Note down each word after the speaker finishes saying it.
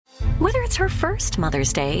Whether it's her first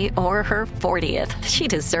Mother's Day or her 40th, she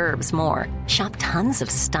deserves more. Shop tons of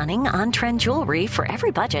stunning on-trend jewelry for every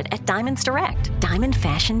budget at Diamonds Direct. Diamond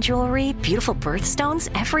fashion jewelry, beautiful birthstones,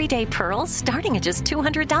 everyday pearls starting at just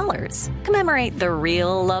 $200. Commemorate the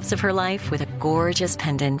real loves of her life with a gorgeous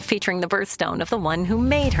pendant featuring the birthstone of the one who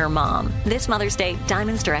made her mom. This Mother's Day,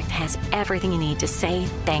 Diamonds Direct has everything you need to say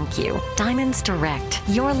thank you. Diamonds Direct.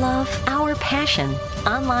 Your love, our passion.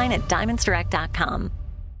 Online at diamondsdirect.com.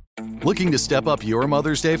 Looking to step up your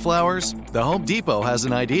Mother's Day flowers? The Home Depot has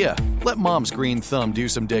an idea. Let Mom's green thumb do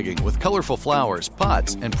some digging with colorful flowers,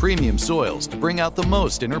 pots, and premium soils to bring out the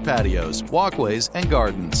most in her patios, walkways, and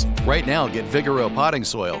gardens. Right now, get Vigoro potting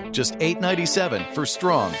soil, just $8.97 for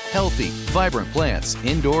strong, healthy, vibrant plants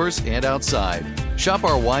indoors and outside. Shop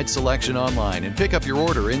our wide selection online and pick up your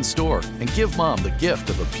order in-store and give Mom the gift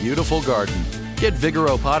of a beautiful garden. Get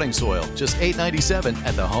Vigoro potting soil, just $8.97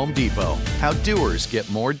 at the Home Depot. How doers get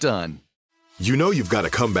more done. You know you've got a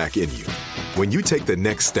comeback in you. When you take the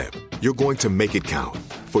next step, you're going to make it count.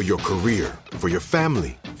 For your career, for your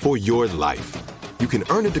family, for your life. You can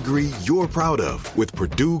earn a degree you're proud of with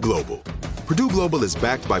Purdue Global. Purdue Global is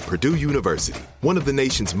backed by Purdue University, one of the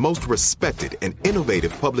nation's most respected and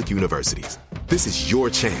innovative public universities. This is your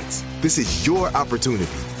chance. This is your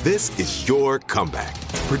opportunity. This is your comeback.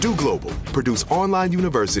 Purdue Global, Purdue's online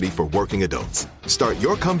university for working adults. Start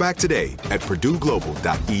your comeback today at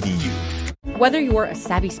purdueglobal.edu. Whether you're a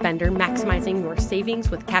savvy spender maximizing your savings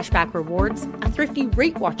with cashback rewards, a thrifty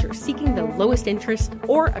rate watcher seeking the lowest interest,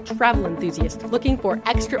 or a travel enthusiast looking for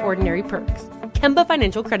extraordinary perks, Kemba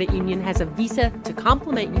Financial Credit Union has a visa to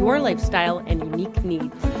complement your lifestyle and unique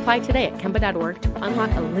needs. Apply today at Kemba.org to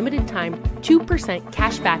unlock a limited time 2%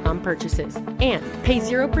 cash back on purchases and pay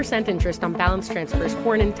 0% interest on balance transfers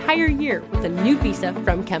for an entire year with a new visa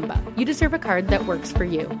from Kemba. You deserve a card that works for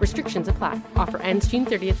you. Restrictions apply. Offer ends June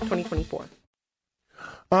 30th, 2024.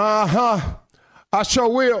 I sure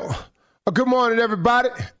will. Good morning, everybody.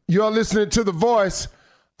 You're listening to The Voice.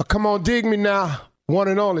 Come on, dig me now. One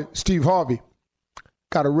and only, Steve Harvey.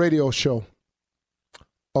 Got a radio show.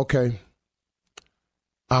 Okay.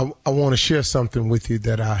 I want to share something with you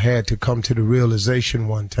that I had to come to the realization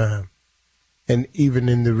one time. And even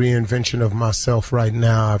in the reinvention of myself right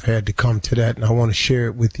now, I've had to come to that, and I want to share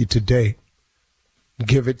it with you today.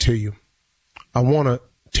 Give it to you. I want to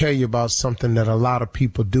tell you about something that a lot of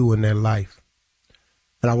people do in their life.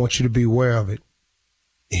 And I want you to be aware of it.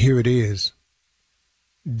 Here it is.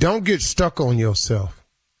 Don't get stuck on yourself.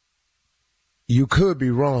 You could be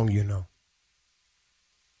wrong, you know.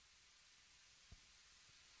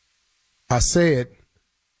 I said,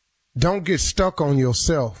 don't get stuck on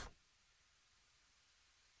yourself.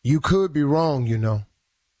 You could be wrong, you know.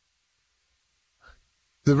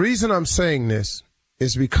 The reason I'm saying this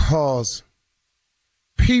is because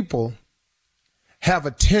people have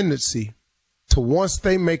a tendency to, once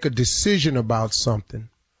they make a decision about something,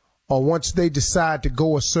 or once they decide to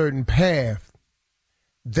go a certain path,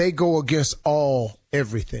 they go against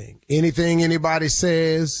everything. Anything anybody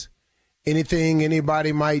says, anything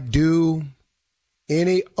anybody might do,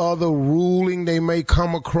 any other ruling they may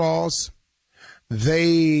come across,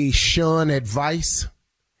 they shun advice.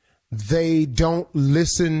 They don't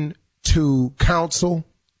listen to counsel.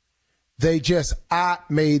 They just, I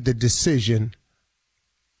made the decision.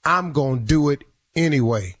 I'm going to do it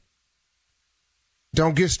anyway.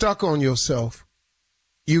 Don't get stuck on yourself.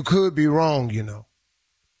 You could be wrong, you know.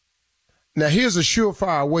 Now, here's a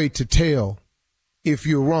surefire way to tell if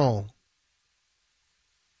you're wrong.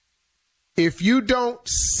 If you don't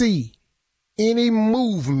see any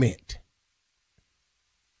movement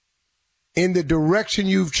in the direction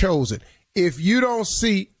you've chosen, if you don't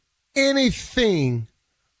see anything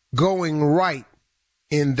going right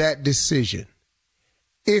in that decision,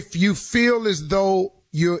 if you feel as though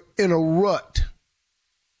you're in a rut,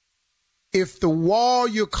 if the wall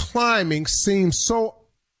you're climbing seems so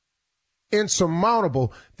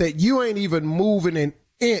insurmountable that you ain't even moving an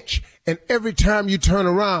inch, and every time you turn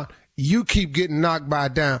around, you keep getting knocked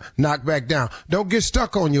back down. Don't get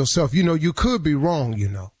stuck on yourself. You know, you could be wrong, you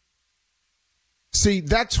know. See,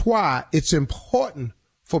 that's why it's important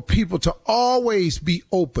for people to always be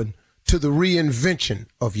open to the reinvention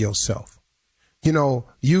of yourself. You know,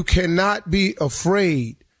 you cannot be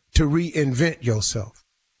afraid to reinvent yourself.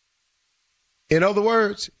 In other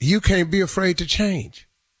words, you can't be afraid to change.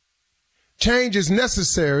 Change is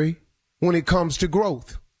necessary when it comes to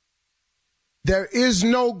growth. There is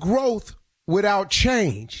no growth without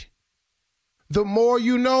change. The more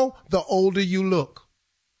you know, the older you look.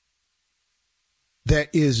 There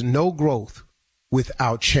is no growth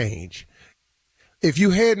without change. If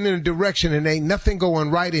you heading in a direction and ain't nothing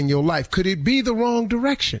going right in your life, could it be the wrong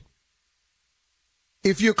direction?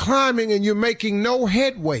 If you're climbing and you're making no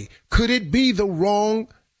headway, could it be the wrong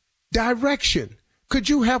direction? Could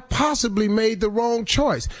you have possibly made the wrong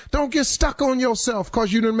choice? Don't get stuck on yourself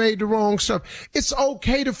because you done made the wrong stuff. It's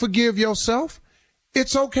okay to forgive yourself.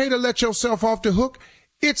 It's okay to let yourself off the hook.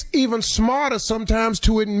 It's even smarter sometimes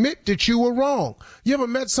to admit that you were wrong. You ever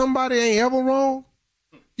met somebody ain't ever wrong?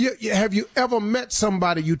 Have you ever met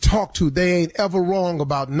somebody you talk to, they ain't ever wrong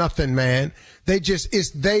about nothing, man.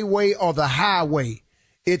 It's they way or the highway.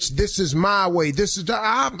 This is my way.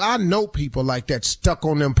 I know people like that, stuck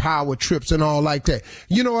on them power trips and all like that.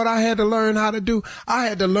 You know what I had to learn how to do? I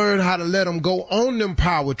had to learn how to let them go on them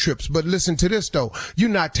power trips. But listen to this, though. You're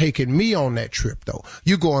not taking me on that trip, though.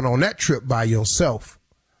 You're going on that trip by yourself.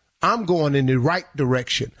 I'm going in the right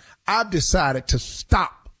direction. I've decided to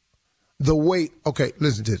stop the way. Okay,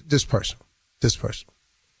 listen to this person.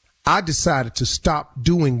 I decided to stop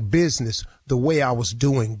doing business the way I was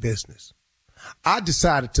doing business. I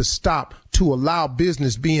decided to stop to allow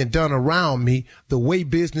business being done around me the way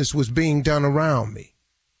business was being done around me.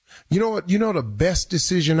 You know what? You know the best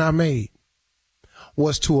decision I made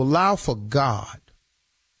was to allow for God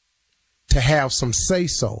to have some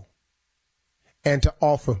say-so and to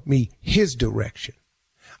offer me his direction.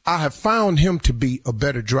 I have found him to be a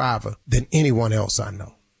better driver than anyone else I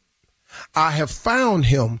know. I have found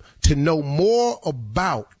him to know more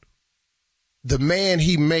about the man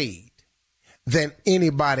he made than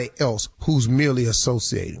anybody else who's merely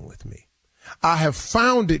associating with me. I have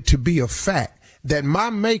found it to be a fact that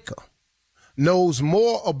my maker knows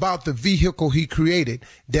more about the vehicle he created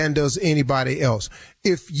than does anybody else.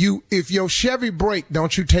 If your Chevy break,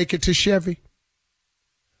 don't you take it to Chevy?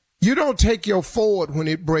 You don't take your Ford when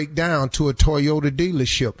it break down to a Toyota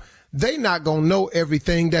dealership. They not going to know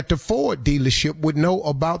everything that the Ford dealership would know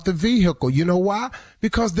about the vehicle. You know why?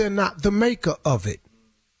 Because they're not the maker of it.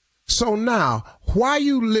 So now, why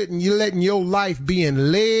you letting your life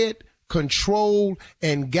being led, controlled,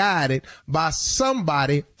 and guided by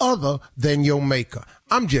somebody other than your maker?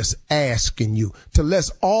 I'm just asking you to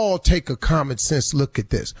let's all take a common sense look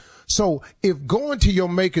at this. So if going to your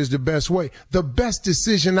maker is the best way, the best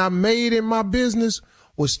decision I made in my business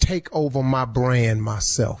was take over my brand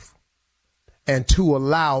myself and to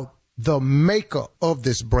allow the maker of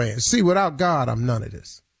this brand. See, without God, I'm none of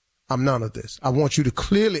this. I'm none of this. I want you to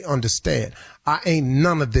clearly understand I ain't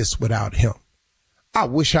none of this without him. I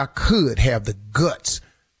wish I could have the guts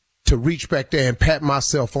to reach back there and pat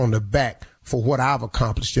myself on the back for what I've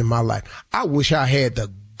accomplished in my life. I wish I had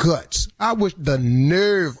the guts. I wish the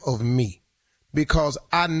nerve of me, because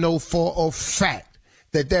I know for a fact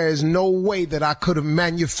that there is no way that I could have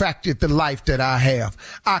manufactured the life that I have.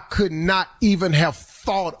 I could not even have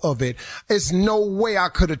thought of it. It's no way I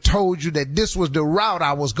could have told you that this was the route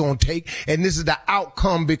I was going to take and this is the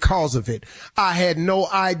outcome because of it. I had no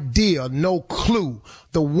idea, no clue.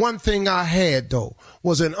 The one thing I had, though,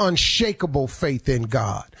 was an unshakable faith in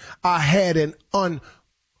God. I had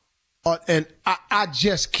I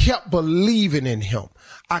just kept believing in him.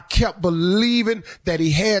 I kept believing that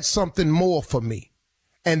he had something more for me.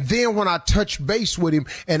 And then when I touched base with him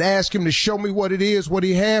and asked him to show me what it is, what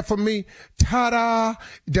he had for me, ta-da,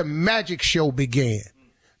 the magic show began.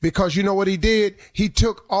 Because you know what he did? He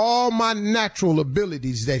took all my natural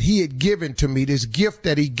abilities that he had given to me, this gift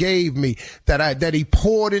that he gave me, that he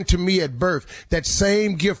poured into me at birth, that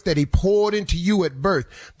same gift that he poured into you at birth.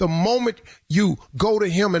 The moment you go to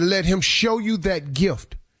him and let him show you that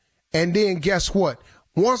gift, and then guess what?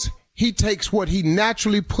 Once he takes what he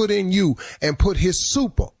naturally put in you and put his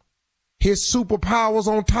superpowers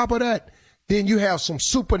on top of that, then you have some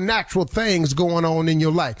supernatural things going on in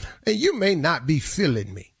your life. And you may not be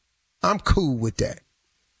feeling me. I'm cool with that.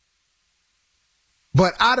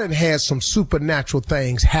 But I done had some supernatural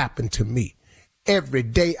things happen to me. Every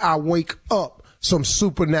day I wake up, some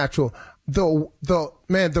supernatural, the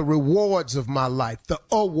rewards of my life, the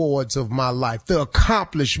awards of my life, the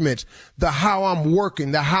accomplishments, the how I'm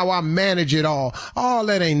working, the how I manage it all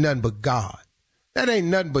that ain't nothing but God. That ain't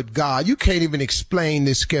nothing but God. You can't even explain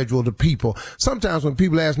this schedule to people. Sometimes when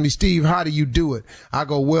people ask me, Steve, how do you do it? I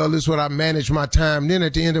go, well, this is what I manage my time. Then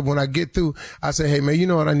at the end of when I get through, I say, hey, man, you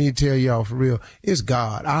know what I need to tell y'all for real? It's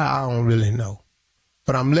God. I don't really know.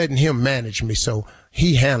 But I'm letting him manage me, so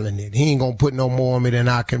he handling it. He ain't going to put no more on me than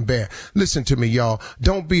I can bear. Listen to me, y'all.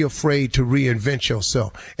 Don't be afraid to reinvent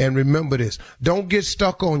yourself. And remember this. Don't get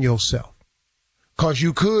stuck on yourself, because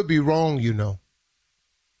you could be wrong, you know.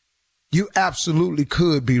 You absolutely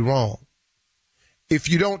could be wrong. If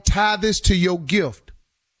you don't tie this to your gift,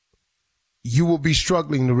 you will be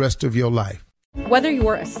struggling the rest of your life. Whether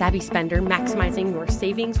you're a savvy spender maximizing your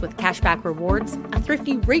savings with cashback rewards, a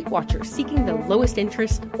thrifty rate watcher seeking the lowest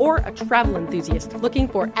interest, or a travel enthusiast looking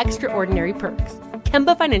for extraordinary perks,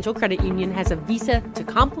 Kemba Financial Credit Union has a visa to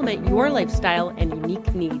complement your lifestyle and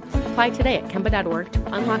unique needs. Apply today at Kemba.org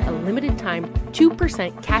to unlock a limited time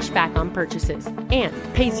 2% cash back on purchases and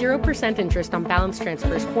pay 0% interest on balance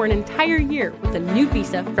transfers for an entire year with a new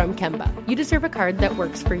visa from Kemba. You deserve a card that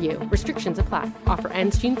works for you. Restrictions apply. Offer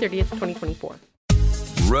ends June 30th, 2024.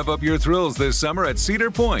 Rev up your thrills this summer at Cedar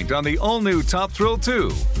Point on the all-new Top Thrill 2.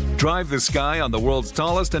 Drive the sky on the world's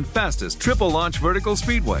tallest and fastest triple-launch vertical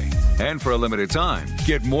speedway. And for a limited time,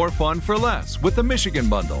 get more fun for less with the Michigan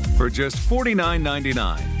Bundle for just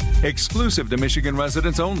 $49.99. Exclusive to Michigan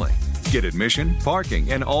residents only. Get admission, parking,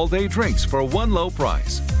 and all-day drinks for one low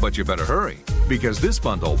price. But you better hurry, because this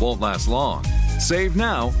bundle won't last long. Save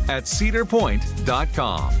now at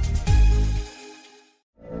cedarpoint.com.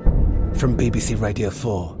 From BBC Radio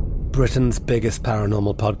 4, Britain's biggest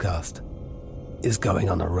paranormal podcast is going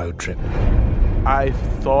on a road trip. I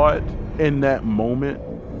thought in that moment,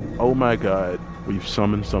 oh my God, we've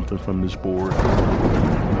summoned something from this board.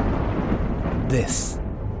 This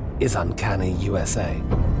is Uncanny USA.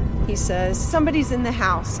 He says, somebody's in the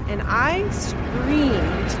house, and I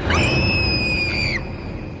screamed.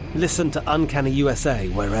 Listen to Uncanny USA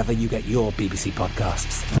wherever you get your BBC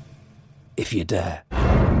podcasts, if you dare.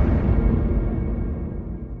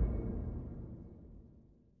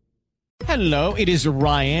 Hello, it is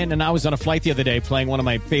Ryan, and I was on a flight the other day playing one of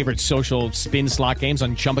my favorite social spin slot games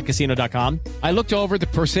on ChumbaCasino.com. I looked over at the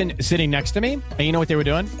person sitting next to me, and you know what they were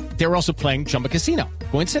doing? They were also playing Chumba Casino.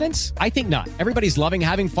 Coincidence? I think not. Everybody's loving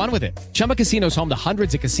having fun with it. Chumba Casino is home to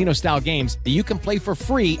hundreds of casino-style games that you can play for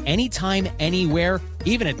free anytime, anywhere,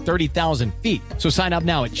 even at 30,000 feet. So sign up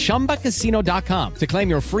now at ChumbaCasino.com to claim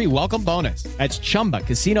your free welcome bonus. That's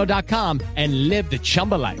ChumbaCasino.com and live the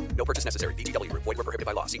Chumba life. No purchase necessary. VGW. Void where prohibited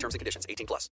by law. See terms and conditions. 18+.